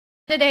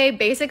Today,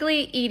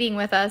 basically eating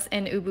with us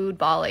in Ubud,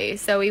 Bali.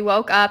 So we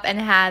woke up and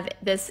had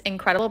this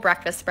incredible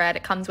breakfast spread.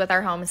 It comes with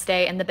our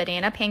homestay and the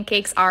banana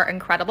pancakes are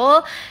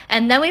incredible.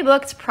 And then we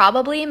booked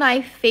probably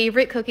my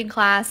favorite cooking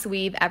class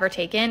we've ever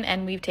taken,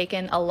 and we've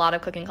taken a lot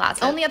of cooking classes.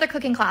 The only other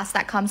cooking class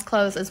that comes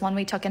close is one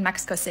we took in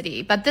Mexico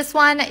City. But this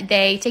one,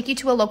 they take you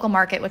to a local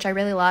market, which I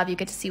really love. You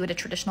get to see what a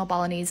traditional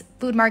Balinese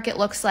food market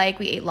looks like.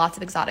 We ate lots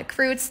of exotic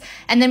fruits.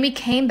 And then we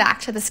came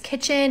back to this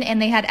kitchen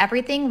and they had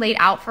everything laid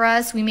out for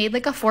us. We made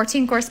like a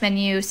 14-course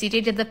menu.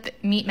 CJ did the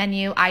meat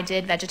menu, I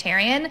did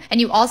vegetarian, and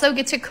you also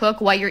get to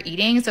cook while you're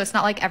eating, so it's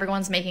not like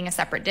everyone's making a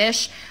separate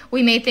dish.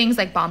 We made things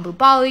like bambu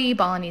bali,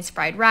 Balinese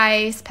fried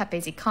rice, pepe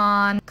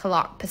zikan,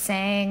 kalak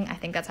pisang, I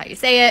think that's how you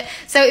say it.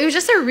 So it was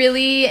just a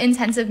really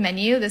intensive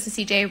menu. This is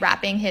CJ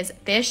wrapping his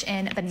fish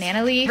in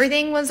banana leaf.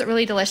 Everything was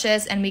really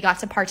delicious and we got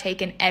to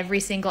partake in every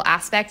single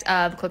aspect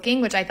of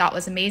cooking, which I thought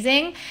was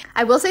amazing.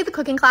 I will say the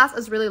cooking class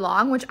was really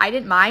long, which I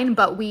didn't mind,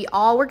 but we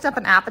all worked up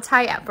an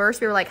appetite. At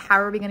first we were like, how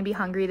are we going to be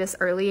hungry this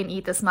early and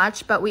eat this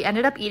much? But we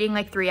ended up eating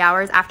like 3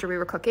 hours after we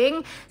were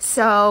cooking,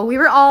 so we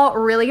were all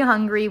really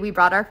hungry. We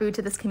brought our food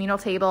to this communal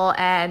table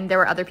and there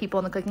were other people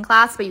in the cooking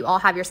class, but you all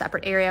have your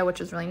separate area, which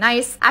was really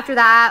nice. After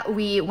that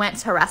we went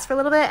to rest for a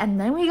little bit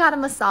and then we got a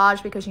massage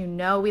because you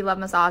know we love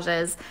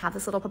massages. Have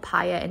this little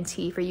papaya and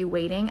tea for you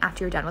waiting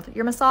after you're done with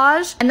your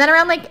massage. And then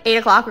around like 8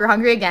 o'clock we were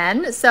hungry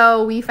again,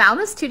 so we found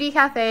this 2D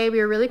cafe. We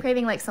were really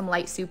craving like some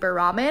light soup or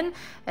ramen,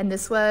 and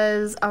this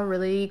was a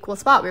really cool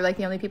spot. We were like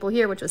the only people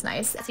here, which was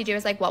nice. CJ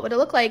was like, what would it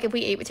look like if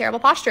we ate with terrible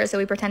posture? So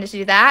we pretended to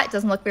do that. It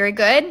doesn't look very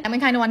good. And we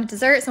kind of wanted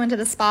dessert, so went to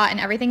the spot and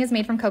everything is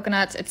made from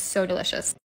coconuts. It's so delicious.